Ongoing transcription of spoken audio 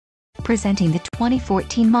Presenting the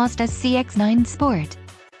 2014 Mazda CX-9 Sport.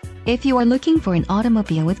 If you are looking for an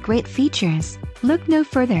automobile with great features, look no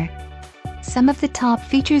further. Some of the top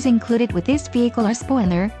features included with this vehicle are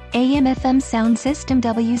spoiler, AM/FM sound system,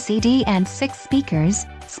 WCD and 6 speakers,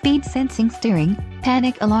 speed sensing steering,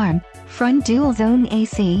 panic alarm, front dual zone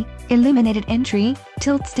AC, illuminated entry,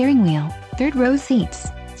 tilt steering wheel, third row seats,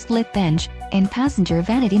 split bench, and passenger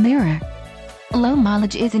vanity mirror. Low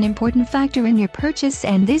mileage is an important factor in your purchase,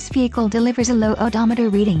 and this vehicle delivers a low odometer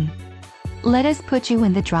reading. Let us put you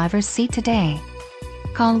in the driver's seat today.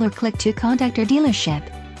 Call or click to contact our dealership.